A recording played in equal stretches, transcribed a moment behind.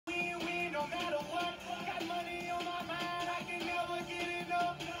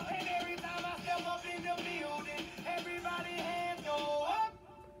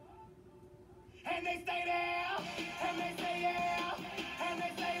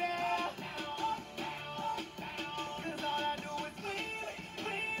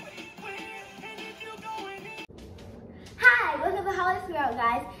Khaled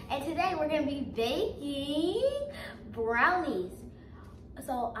guys, and today we're gonna be baking brownies.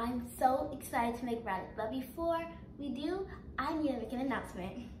 So I'm so excited to make brownies, but before we do, I need to make an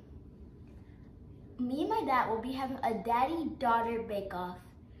announcement. Me and my dad will be having a daddy-daughter bake-off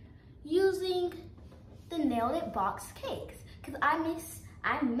using the Nailed It box cakes, because I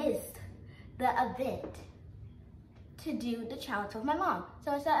missed the event to do the challenge with my mom.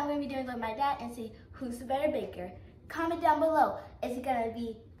 So instead I'm gonna be doing it with my dad and see who's the better baker. Comment down below, is it gonna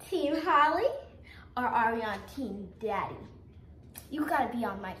be Team Holly or are we on Team Daddy? You gotta be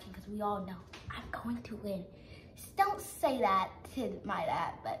on my team because we all know I'm going to win. Don't say that to my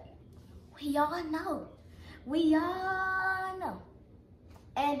dad, but we all know. We all know.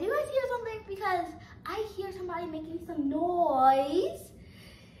 And do you guys hear something? Because I hear somebody making some noise.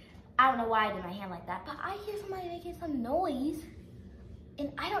 I don't know why I did my hand like that, but I hear somebody making some noise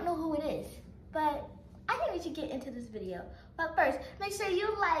and I don't know who it is. But I think we should get into this video. But first, make sure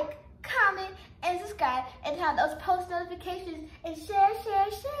you like, comment, and subscribe, and have those post notifications, and share,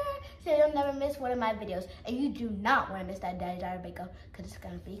 so you'll never miss one of my videos. And you do not want to miss that Daddy Daughter Bake Off, because it's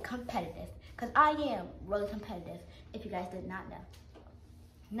going to be competitive. Because I am really competitive, if you guys did not know.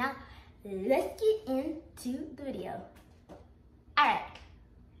 Now, let's get into the video. Alright.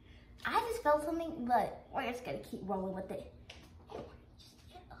 I just felt something, but we're just going to keep rolling with it.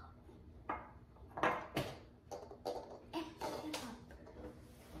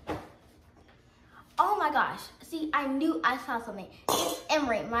 Oh my gosh, see, I knew I saw something. It's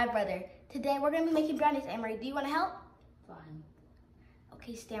Emery, my brother. Today we're gonna be making brownies. Emery, do you wanna help? Fine.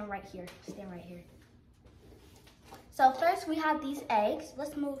 Okay, stand right here, So first we have these eggs.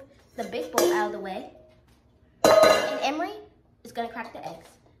 Let's move the big bowl out of the way. And Emery is gonna crack the eggs.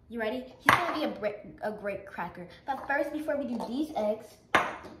 You ready? He's gonna be a great cracker. But first, before we do these eggs,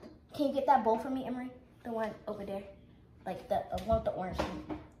 can you get that bowl for me, Emery? The one over there, like the one with the orange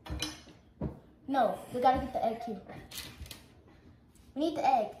one. No, we gotta get the egg too. We need the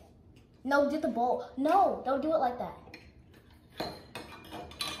egg. No, get the bowl. No, don't do it like that.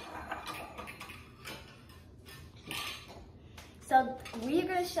 So we're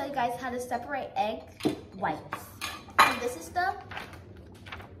gonna show you guys how to separate egg whites. And this is the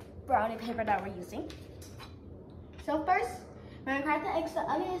brownie paper that we're using. So first, we're gonna crack the eggs. The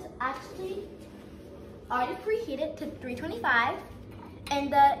oven is actually already preheated to 325. And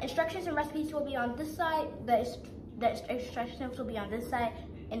the instructions and recipes will be on this side. The instructions will be on this side,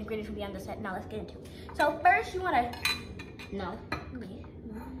 and ingredients will be on this side. Now let's get into it. So first, you wanna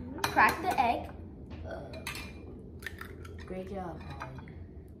crack the egg. Great job.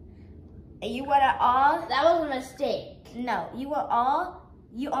 And you wanna all. That was a mistake. No, you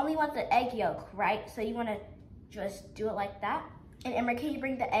only want the egg yolk, right? So you wanna just do it like that. And Emma, can you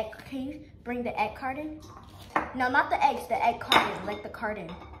bring the egg carton? No, not the eggs, the egg carton, like the carton.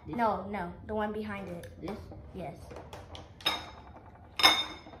 This? No, the one behind it. This? Yes.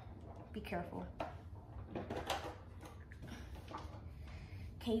 Be careful.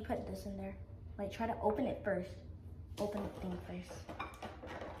 Can you put this in there? Like, try to open it first. Open the thing first.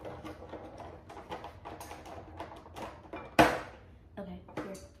 Okay,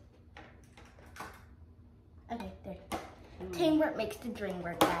 here. Okay, there. Teamwork makes the dream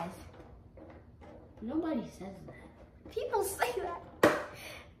work, guys. Nobody says that. People say that.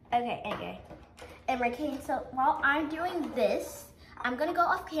 Okay. Emery, so while I'm doing this, I'm gonna go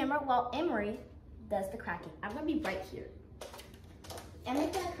off camera while Emery does the cracking. I'm gonna be right here.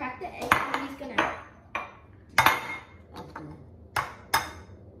 Emery's gonna crack the egg and he's gonna.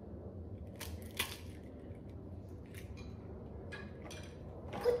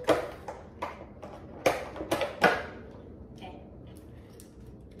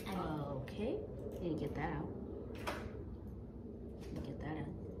 Okay. You get that out.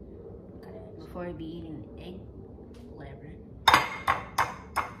 Before I be eating egg flavor.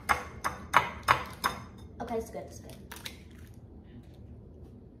 Okay, it's good.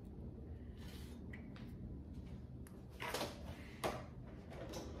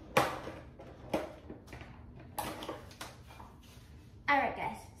 Alright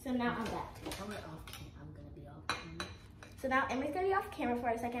guys, so now I'm back. I'm gonna be off camera. So now Emery's gonna be off camera for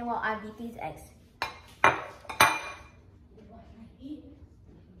a second while I beat these eggs.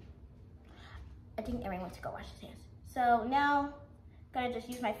 I think Emery wants to go wash his hands. So now, gonna just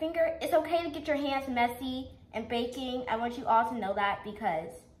use my finger. It's okay to get your hands messy and baking. I want you all to know that,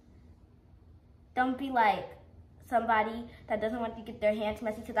 because don't be like somebody that doesn't want to get their hands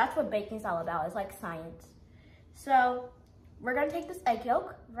messy, because that's what baking's all about. It's like science. So we're gonna take this egg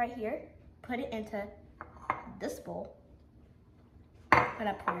yolk right here, put it into this bowl. I'm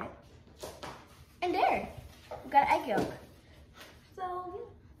gonna pour it. And there, we got egg yolk.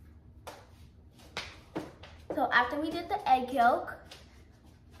 So after we did the egg yolk,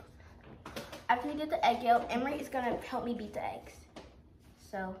 Emery is gonna help me beat the eggs.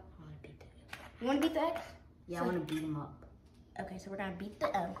 So, I want to beat the eggs. You wanna beat the eggs? Yeah, So, I want to beat them up. okay, so we're gonna beat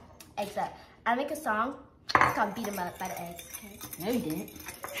the eggs up. I make a song, it's called Beat 'em Up by the Eggs. Okay? No, you didn't.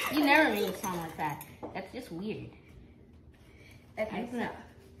 You never made a song like that. That's just weird. Okay, so,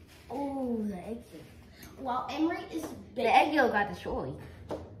 oh, the eggs. While Emery is big. The egg yolk got destroyed.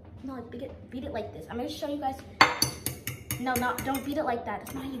 No, like beat it like this. I'm gonna show you guys. No, don't beat it like that.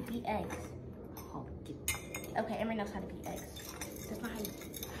 That's not how you beat eggs. Oh, Okay, Emery knows how to beat eggs. That's not how you.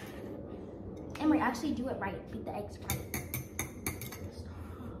 Emery, actually do it right. Beat the eggs right.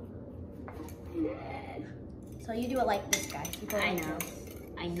 So you do it like this, guys. You go I like know. this.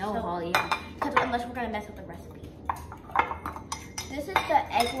 I know, So- Holly. Because unless we're gonna mess with the recipe. This is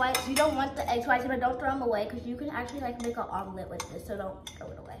the egg whites. You don't want the egg whites, but don't throw them away because you can actually like make an omelet with this. So don't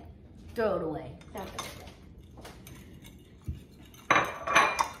throw it away. Throw it away. Don't throw it away.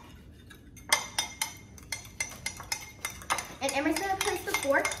 And Emery's gonna place the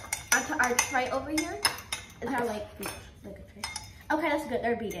fork onto our tray over here. Is how like a tray. Okay, that's good.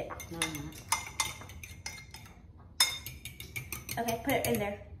 There, beat it. No, I'm not. Okay, put it in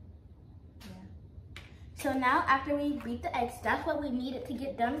there. Yeah. So now after we beat the eggs, that's what we needed to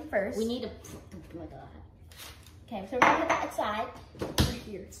get done first. We need to. Oh my God. Okay, so we're gonna put that aside over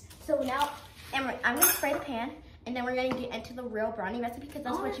here. So now, Emery, I'm gonna spray the pan, and then we're gonna get into the real brownie recipe because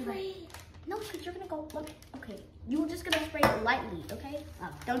that's what you want. No, because you're gonna go. Look, okay, you're just gonna spray it lightly, okay?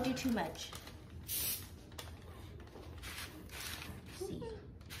 Don't do too much. See.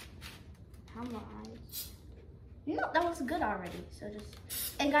 How much? No, that was good already. So just,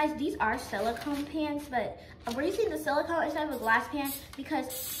 and guys, these are silicone pans, but we're using the silicone instead of a glass pan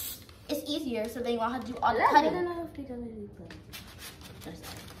because it's easier. So then you won't have to do all the cutting.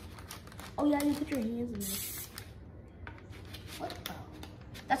 Oh yeah, you put your hands in this. What? Oh.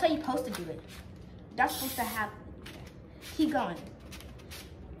 That's how you're supposed to do it. That's supposed to happen. Keep going.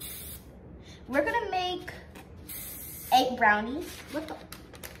 We're gonna make 8 brownies. What the?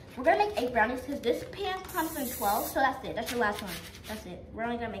 We're gonna make 8 brownies because this pan comes in 12, so that's it. That's your last one. That's it. We're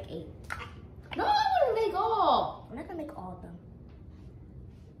only gonna make 8. No, I want to make all. We're not gonna make all of them.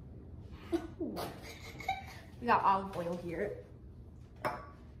 We got olive oil here.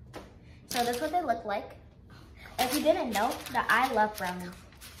 So that's what they look like. If you didn't know, that I love brownies.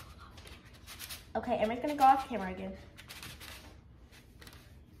 Okay, Emery's gonna go off camera again.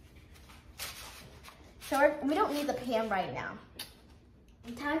 So we don't need the pan right now.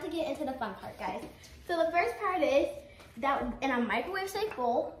 Time to get into the fun part, guys. So the first part is that in a microwave safe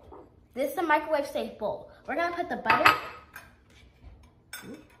bowl, this is a microwave safe bowl. We're gonna put the butter.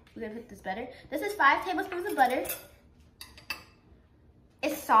 We're gonna put this butter. This is 5 tablespoons of butter.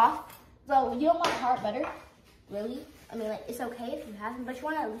 It's soft, so you don't want hard butter, really. I mean, like, it's okay if you have them, but you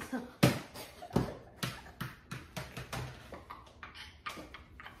want to at least.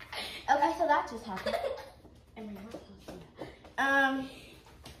 Okay, so that just happened.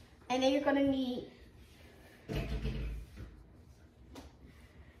 And then you're gonna need. Then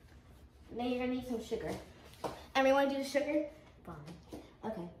you're gonna need some sugar. And we want to do the sugar? Fine.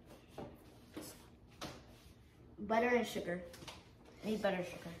 Okay. Butter and sugar. I need butter and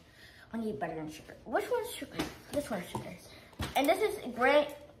sugar. I need butter and sugar. Which one's sugar? This one's sugar. And this is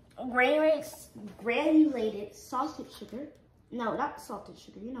granulated salted sugar. No, not salted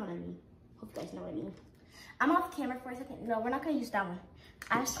sugar. You know what I mean. Hope you guys know what I mean. I'm off camera for a second. No, we're not going to use that one.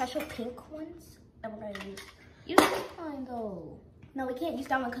 I have special pink ones that we're going to use. You don't find though. No, we can't use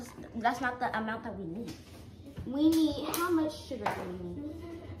that one because that's not the amount that we need. We need, how much sugar do we need?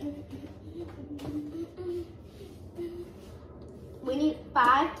 We need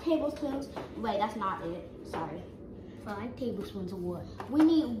 5 tablespoons. Wait, that's not it. Sorry. 5 tablespoons of what? We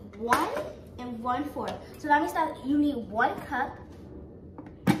need 1 and 1/4. So that means that you need 1 cup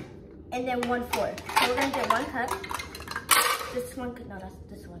and then 1/4. So we're gonna get 1 cup. This 1 cup. No, that's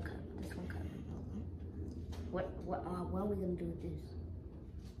this 1 cup. This 1 cup. What are we gonna do with this?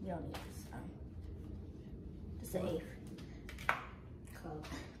 You don't need this. This is the 1/8. Cup.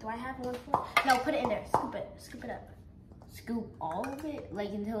 Do I have 1/4? No, put it in there. Scoop it. Scoop it up. Scoop all of it,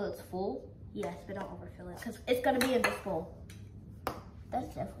 like until it's full. Yes, but don't overfill it because it's gonna be in this bowl.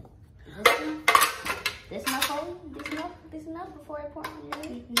 That's definitely. This enough, Holly? This enough before I pour it on your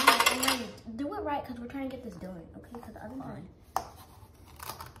head? No, do it right because we're trying to get this done. Okay, because the other one.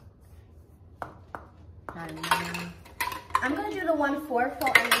 I'm gonna do the 1/4 for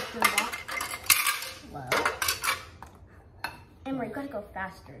on this box. Well, Emery, you gotta go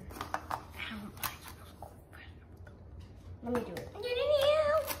faster. how am I supposed to go faster? Let me do it.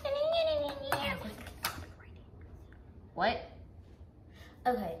 What?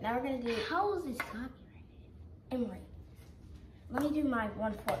 Okay, now we're gonna do. How is this copyrighted? Emery. Let me do my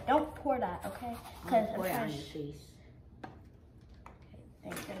 1/4. Don't pour that, okay? I'll pour it on your face. Okay,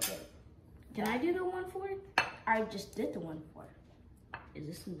 then you're gonna get. Can I do the 1/4? I just did the 1/4. Is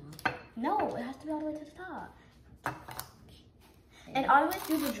this enough? No, it has to be all the way to the top. And always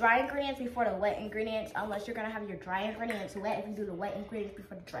do the dry ingredients before the wet ingredients, unless you're gonna have your dry ingredients wet. If you do the wet ingredients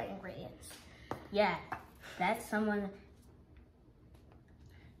before the dry ingredients. Yeah, that's someone.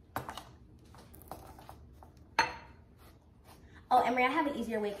 Oh, Emery, I have an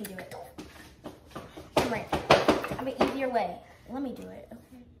easier way you can do it. Emery, I have an easier way. Let me do it,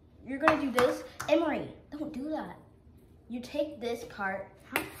 okay? You're gonna do this. Emery, don't do that. You take this part,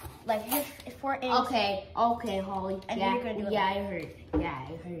 like here's 4 inches. Okay, Holly. And yeah, you're gonna do it. Yeah, I heard. Yeah,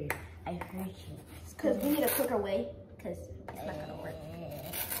 I heard you. Because we need a quicker way, because it's not gonna work.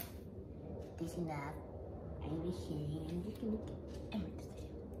 This enough. I'm just kidding. I'm just gonna. Emery,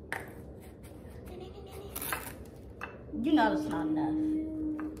 you know it's not enough.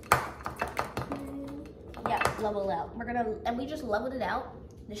 Yeah, level out. We're gonna, and we just leveled it out,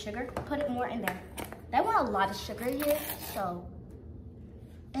 the sugar, put it more in there. That want a lot of sugar here, so.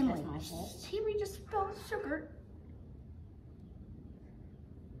 Emily, see, we just spilled sugar.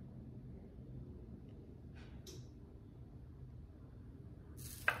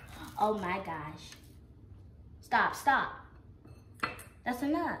 Oh my gosh. Stop. That's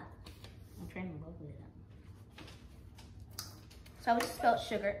enough. I'm trying to level it up. So we just spilled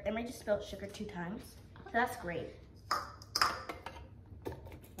sugar. Emery just spilled sugar 2 times. So that's great. I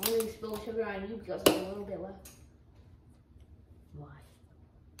only spilled sugar on you because there's a little bit left. Why?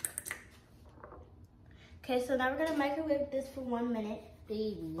 Okay, so now we're gonna microwave this for 1 minute.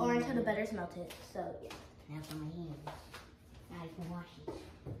 Baby. Or until the butter's melted. So yeah. Now for my hands. Now I can wash it.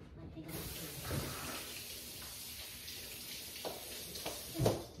 Like they don't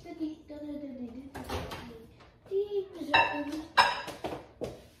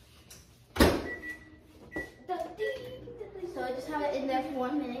So I just have it in there for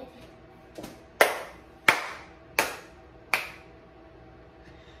 1 minute.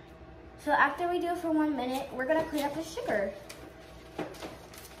 So after we do it for 1 minute, we're gonna clean up the sugar.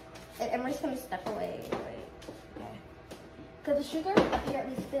 And Emery's gonna step away. Okay. Because the sugar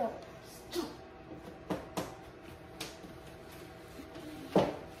apparently spilled.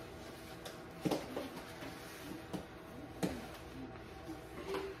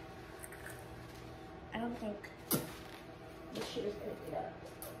 I don't think the sugar's gonna get up.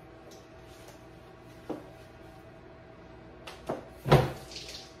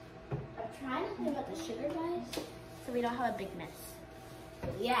 I'm trying to clean up the sugar, guys, so we don't have a big mess.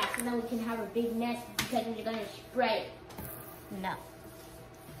 Yeah, so then we can have a big mess because you're gonna spray. No.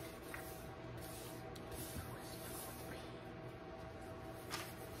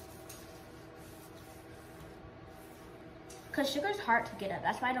 Because sugar's hard to get up.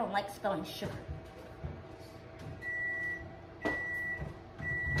 That's why I don't like spilling sugar.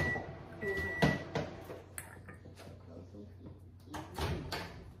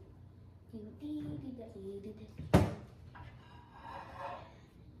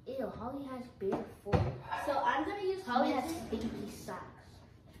 Ew, Holly has big foot. So I'm gonna use Holly has mittens. stinky socks.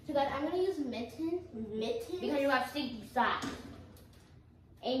 So guys, I'm gonna use mittens. Because you have stinky socks.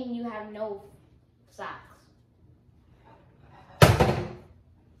 And you have no socks.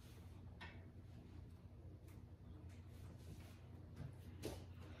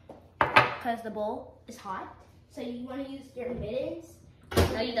 Because the bowl is hot. So you want to use your mittens.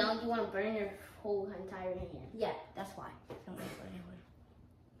 No, you don't. You want to burn your whole entire hand. Yeah, that's why. Don't use it anyway.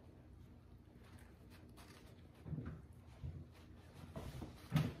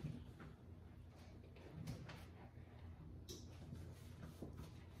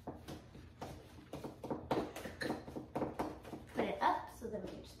 Put it up so then we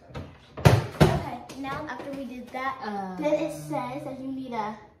can start. Okay, now after we did that, then it says that you need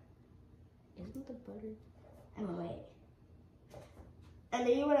a. Isn't the butter? Wait. And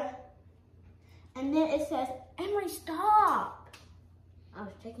then you wanna. And then it says, Emery, stop. I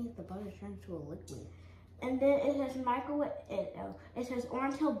was checking if the butter turned to a liquid. And then it says microwave. It says or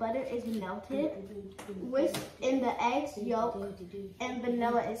until butter is melted. Whisk in the eggs yolk and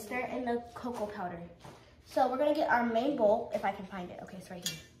vanilla and stir in the cocoa powder. So we're gonna get our main bowl if I can find it. Okay, it's right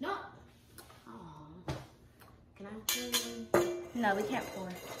here. No. Oh. Can I pour it? No, we can't pour.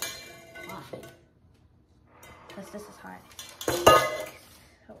 Why? Because this is hard. So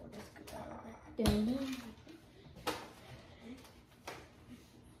we'll just go down with it.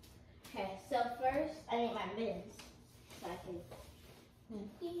 Okay, so first I need my mittens so I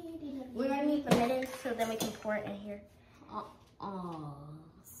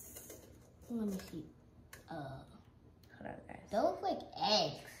Let me see. Hold on, guys. They look like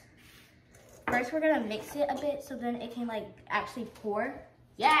eggs. First, we're gonna mix it a bit so then it can like actually pour.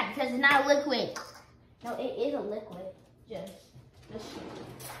 Yeah, because it's not a liquid. No, it is a liquid. Just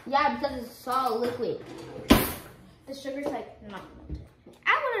Yeah, because it's solid liquid. the sugar's like not melted.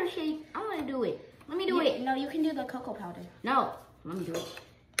 I want to do it. Let me do it. No, you can do the cocoa powder. No, let me do it.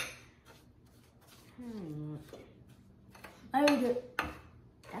 Let me do it.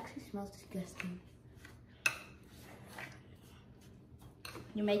 It actually smells disgusting.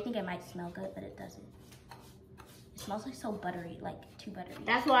 You may think it might smell good, but it doesn't. It smells like so buttery, like too buttery.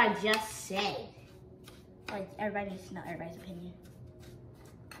 That's what I just said. Like everybody needs to know everybody's opinion.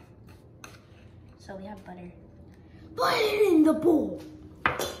 So we have butter. Put it in the bowl.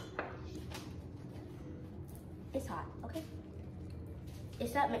 It's hot, okay?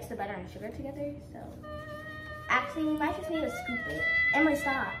 It's that mix the butter and sugar together, so. Actually, we might just need to scoop it. Emily,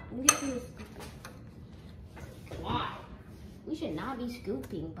 stop. We just need to scoop it. Why? We should not be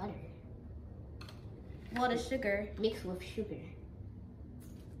scooping butter. Well, the sugar. Mixed with sugar.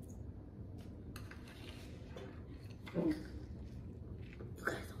 You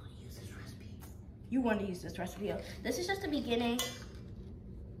guys don't want to use this recipe. You want to use this recipe. This is just the beginning.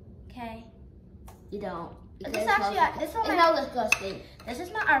 Okay. You don't. This is actually, it's not disgusting. This is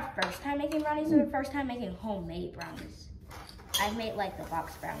not our first time making brownies. It's our first time making homemade brownies. I've made like the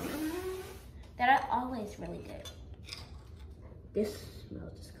box brownies. That are always really good. This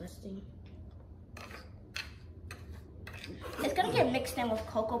smells disgusting. It's gonna get mixed in with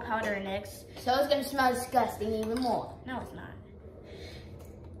cocoa powder and eggs. So it's gonna smell disgusting even more. No, it's not.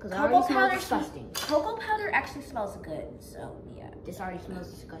 Because it already smells disgusting. Cocoa powder actually smells good, so yeah. This already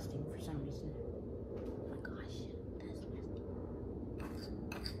smells disgusting for some reason. Oh my gosh, that's nasty.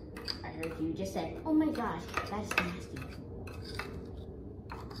 I heard you just said, oh my gosh, that's nasty.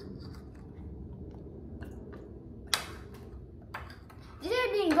 This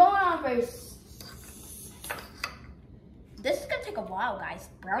has been going on for... This is gonna take a while, guys.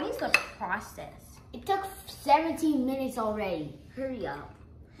 Brownies are a process. It took 17 minutes already. Hurry up.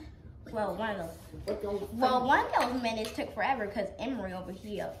 Well, one of those minutes took forever because Emery over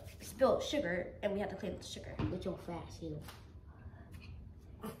here spilled sugar and we had to clean up the sugar. With your fast heel.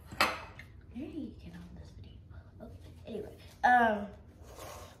 Where do you get on this video? Okay. Anyway,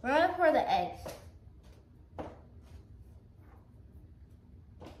 we're gonna pour the eggs.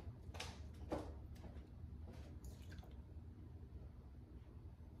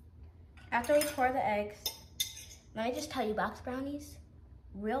 After we pour the eggs, let me just tell you, box brownies,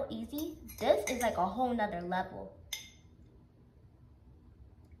 real easy. This is like a whole nother level.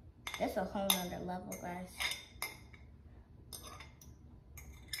 This is a whole nother level, guys.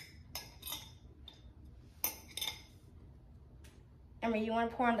 Emery, you want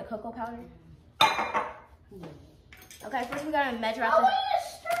to pour in the cocoa powder? Okay, first we gotta measure out I want to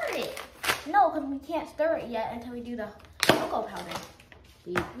stir it. No, because we can't stir it yet until we do the cocoa powder.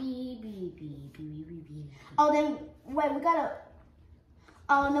 Oh, then wait, we gotta.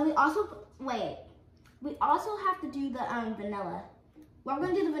 Oh, and then we also wait. We also have to do the vanilla. We're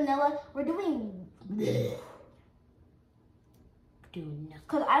gonna do the vanilla. We're doing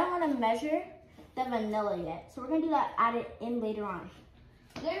because I don't want to measure the vanilla yet, so we're gonna do that. Add it in later on.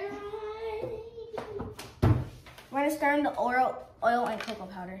 We're gonna stir in the oil and cocoa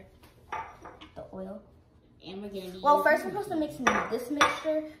powder. The oil. And we're gonna well, first we're supposed to mix this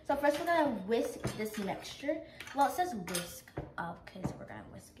mixture. So first we're gonna whisk this mixture. Well, it says whisk. Okay, so we're gonna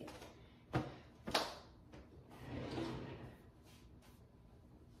whisk it.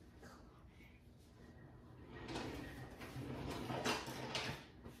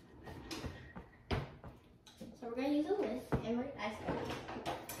 So we're gonna use a whisk, and we're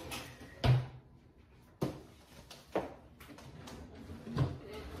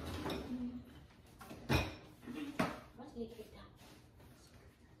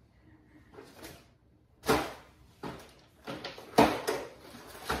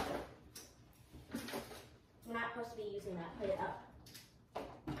supposed to be using that. Put it up.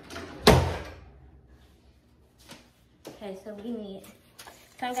 Okay, so we need.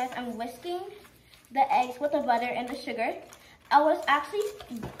 So guys, I'm whisking the eggs with the butter and the sugar. I was actually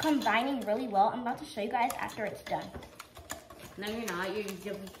combining really well. I'm about to show you guys after it's done. No, you're not. You're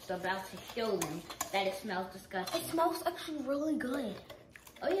just about to show them that it smells disgusting. It smells actually really good.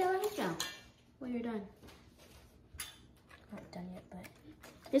 Oh yeah, let me smell when you're done. I'm not done yet, but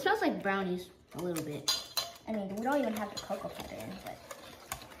it smells like brownies a little bit. I mean, we don't even have the cocoa powder in, but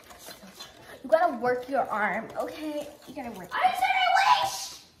you gotta work your arm, okay? You gotta work. I said I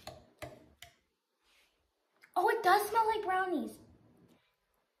wish! Oh, it does smell like brownies.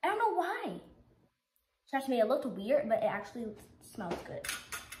 I don't know know why. Trust me, it looked weird, but it actually smells good.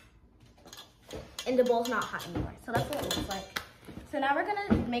 And the bowl's not hot anymore. So that's what it looks like. So now we're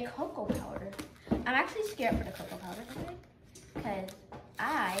gonna make cocoa powder. I'm actually scared for the cocoa powder, okay?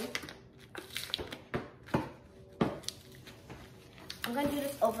 Because I'm gonna do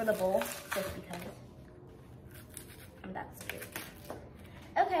this over the bowl just because I'm that scared.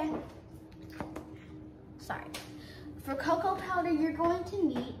 Okay. Sorry. For cocoa powder, you're going to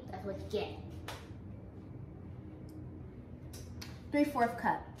need, that's what you get, 3/4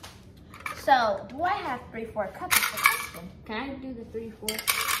 cup. So, do I have 3/4 cups? Is the question. Can I do the 3/4?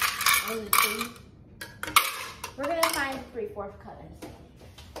 Or the 3? We're gonna find 3/4 cup in a second.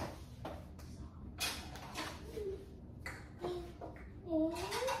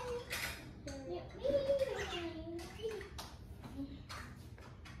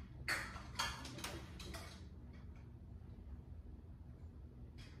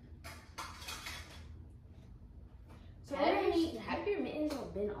 So have your mittens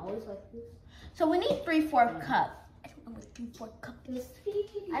been always like this? So we need 3/4 cup. I don't know what 3/4 cup is.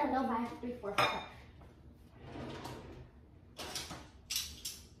 I don't know if I have 3/4 cup.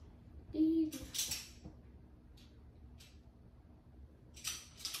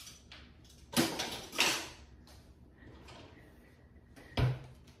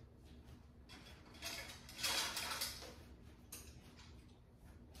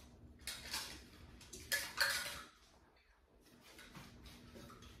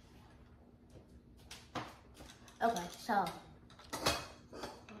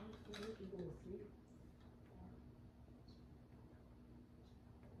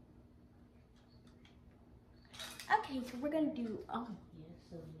 Okay, so we're gonna do yes,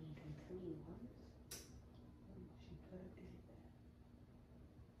 so we need 3 ones.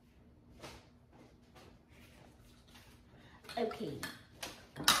 okay. Okay.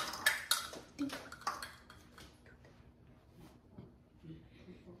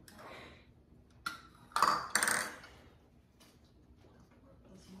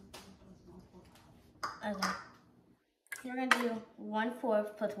 We're gonna do 1/4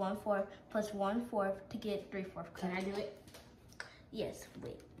 plus 1/4 plus 1/4 to get 3/4 cup. Can I do it? Yes,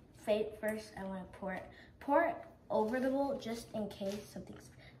 wait. First, I want to pour it over the bowl just in case something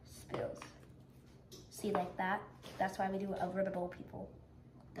spills. See, like that? That's why we do it over the bowl, people.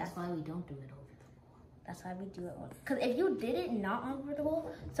 That's why we don't do it over the bowl. That's why we do it. Because if you did it not over the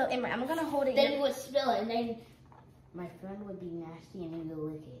bowl, so Emery, I'm gonna hold it. Then you would spill it, and then my friend would be nasty, and he would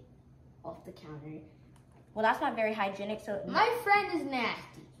lick it off the counter. Well, that's not very hygienic. So my friend is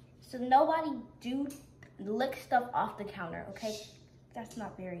nasty. So nobody do lick stuff off the counter, okay? That's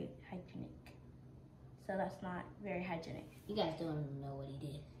not very hygienic. So that's not very hygienic. You guys don't know what he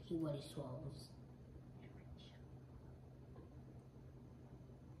did. What he swallows.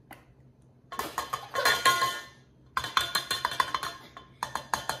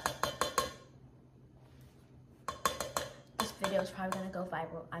 This video is probably gonna go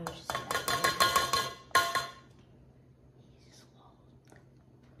viral. I'm just saying that.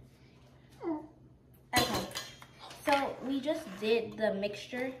 Okay, so we just did the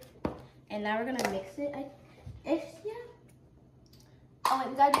mixture, and now we're gonna mix it. Oh wait,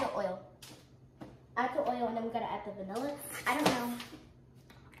 we gotta do the oil. Add the oil, and then we gotta add the vanilla. I don't know.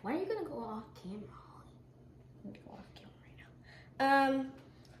 Why are you gonna go off camera, Holly? I'm gonna go off camera right now.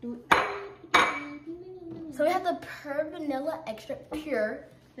 So we have the pure vanilla extract,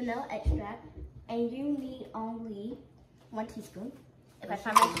 and you need only 1 teaspoon. If I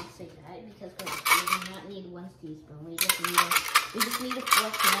find my say that because we do not need 1 teaspoon. We just need a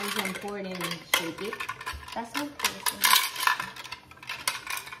fork and pour it in and shake it. That's not important.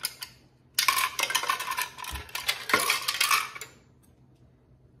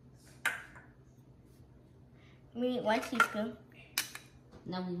 We need 1 teaspoon.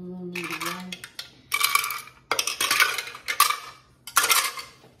 Now we will need 1.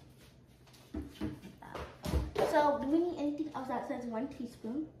 So, do we need anything else that says 1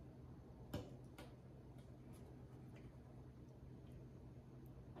 teaspoon?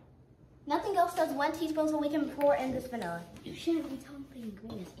 Nothing else says 1 teaspoon, so we can pour in this vanilla. You shouldn't be telling the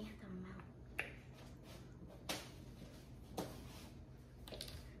ingredients and the amount.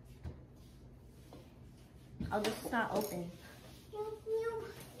 Oh, this is not open.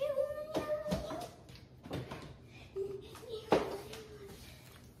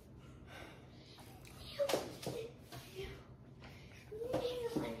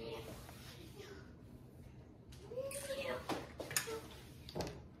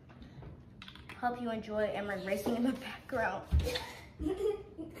 Hope you enjoy Emery racing in the background.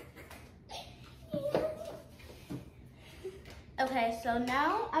 Okay, so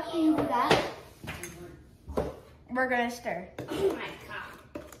now after you do that, we're gonna stir. Oh my God.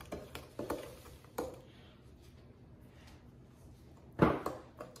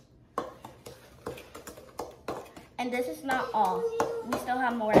 And this is not all. We still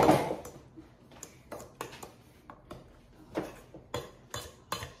have more to add.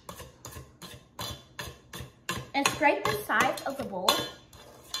 And scrape the sides of the bowl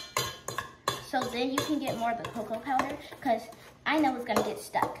so then you can get more of the cocoa powder, because I know it's gonna get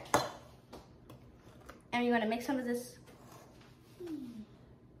stuck. And you're gonna mix some of this.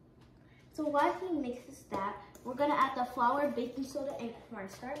 So while he mixes that, we're gonna add the flour, baking soda, and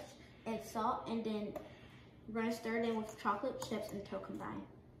cornstarch, and salt, and then we're gonna stir it in with chocolate chips until combined.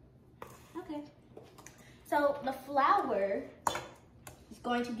 Okay. So the flour is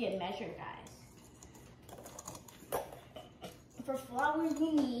going to get measured, guys. For flour,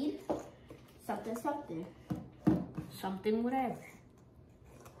 you need something, something. Something whatever.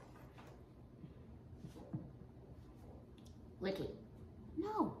 Liquid.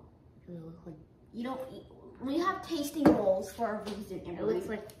 No. Does it look like? You don't eat. We have tasting bowls for a reason. It looks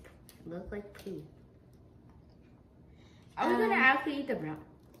like pee. I'm gonna actually eat the brown.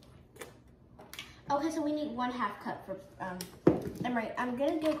 Okay, so we need 1/2 cup for Emery. I'm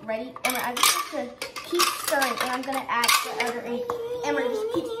gonna get ready. Emery, I just have to keep stirring, and I'm gonna add the other ingredient. Emery,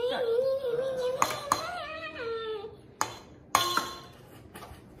 just keep stirring.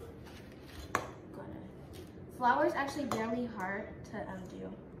 Flour is actually really hard to do.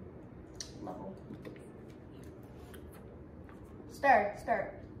 Level. Stir,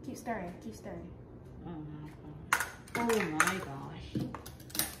 stir. Keep stirring, keep stirring. Oh my gosh.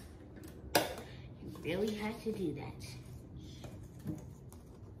 You really had to do that.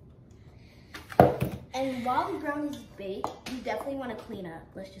 And while the brownies bake, you definitely want to clean up.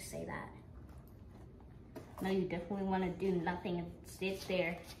 Let's just say that. No, you definitely want to do nothing and sit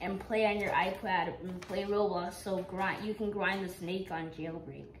there and play on your iPad and play Roblox so you can grind the snake on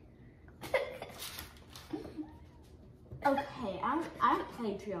jailbreak. Okay, I don't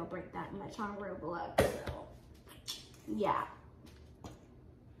play jailbreak that much on Roblox, so yeah.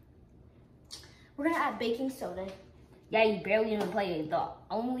 We're gonna add baking soda. Yeah, you barely even play it though.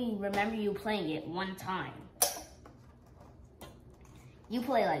 Only remember you playing it one time. You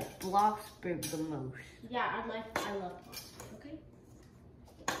play like Bloxburg the most. Yeah, I love Bloxburg, okay?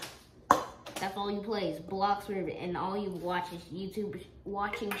 That's all you play is Bloxburg, and all you watch is YouTube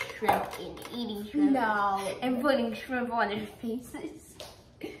watching shrimp and eating shrimp. No. And putting shrimp on their faces.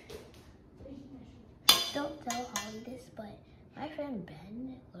 Don't tell Holly this, but my friend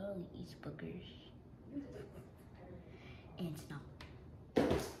Ben literally eats boogers. And it's not.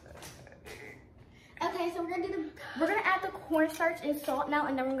 Okay, so we're gonna add the cornstarch and salt now,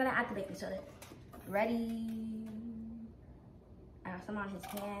 and then we're gonna add the baking soda. Ready? I got some on his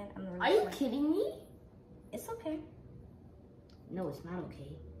hand. Are you kidding me? It's okay. No, it's not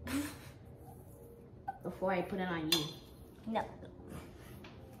okay. Before I put it on you. No.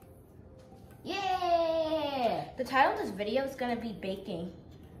 Yeah! The title of this video is gonna be baking.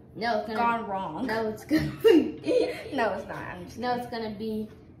 No, it's gonna gone wrong. No, it's gonna be. No, it's not. No, it's gonna be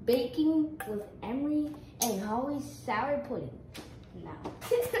baking with Emery and Holly's sour pudding. No.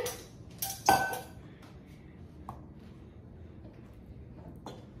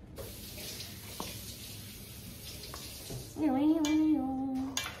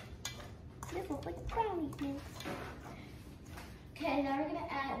 This looks like brownie mix. Okay, now we're gonna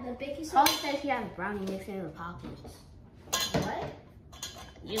add the baking soda. Holly said she has brownie mix in the pockets. What?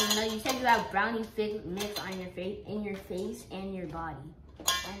 You know, you said you have brownie mix on your face, in your face and your body.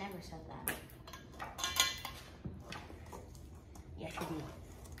 I never said that. Yes, you did.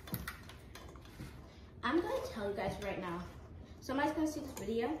 I'm gonna tell you guys right now. Somebody's gonna see this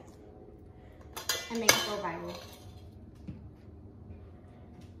video and make it go viral.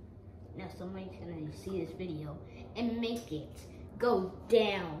 Now somebody's gonna see this video and make it go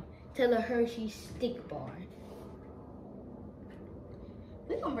down to the Hershey stick bar.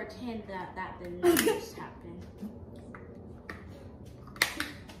 We're gonna pretend that didn't just happen.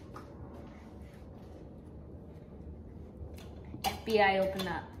 FBI, open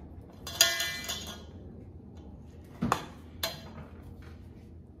up.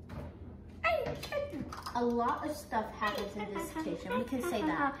 A lot of stuff happens in this kitchen. We can say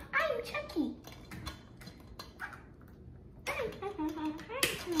that. I'm Chucky. I'm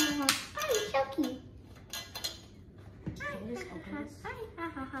Chucky. Can we just open this?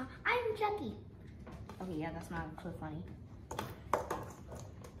 I'm Chucky. Okay, yeah, that's not so funny.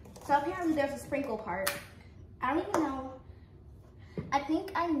 So apparently there's a sprinkle part. I don't even know. I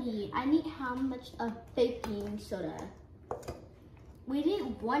think I need how much of baking soda? We need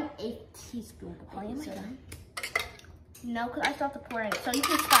 1/8 teaspoon of baking soda. No, because I still have to pour in. So you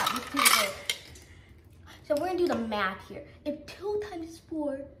can stop. You can do it. So we're gonna do the math here. If 2 times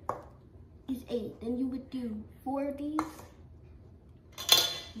 4 is 8, then you would do 4 of these.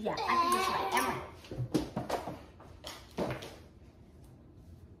 Yeah, I think that's right. I'm right.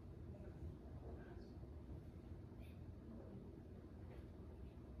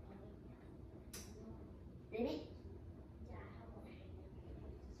 Ready?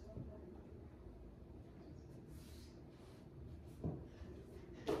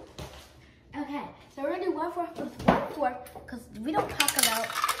 Okay, so we're gonna do 1/4 plus 1/4 because we don't talk about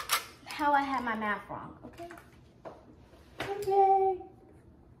how I had my math wrong, okay? Okay.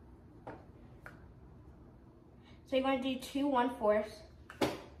 So you're gonna do 2 1/4.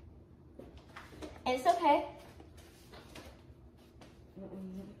 And it's okay.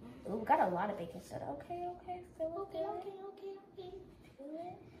 Ooh, we got a lot of baking soda. Okay, feel it. Okay. Feel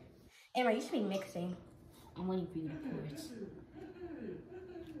it. Amber, you should be mixing. I'm waiting for you to pour it.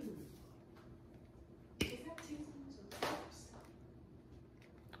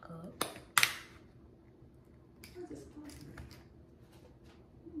 Good.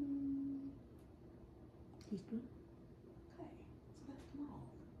 Teaspoon. Okay, so that's small.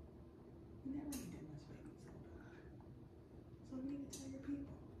 You never need that much baking soda. So you need to tell your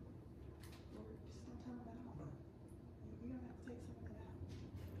people. Or just don't tell them at all, but you're gonna have to take some of that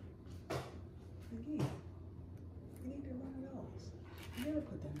out. Again, you need to run those. You never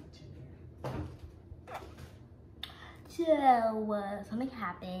put that much in there. So, something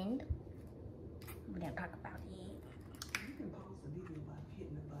happened.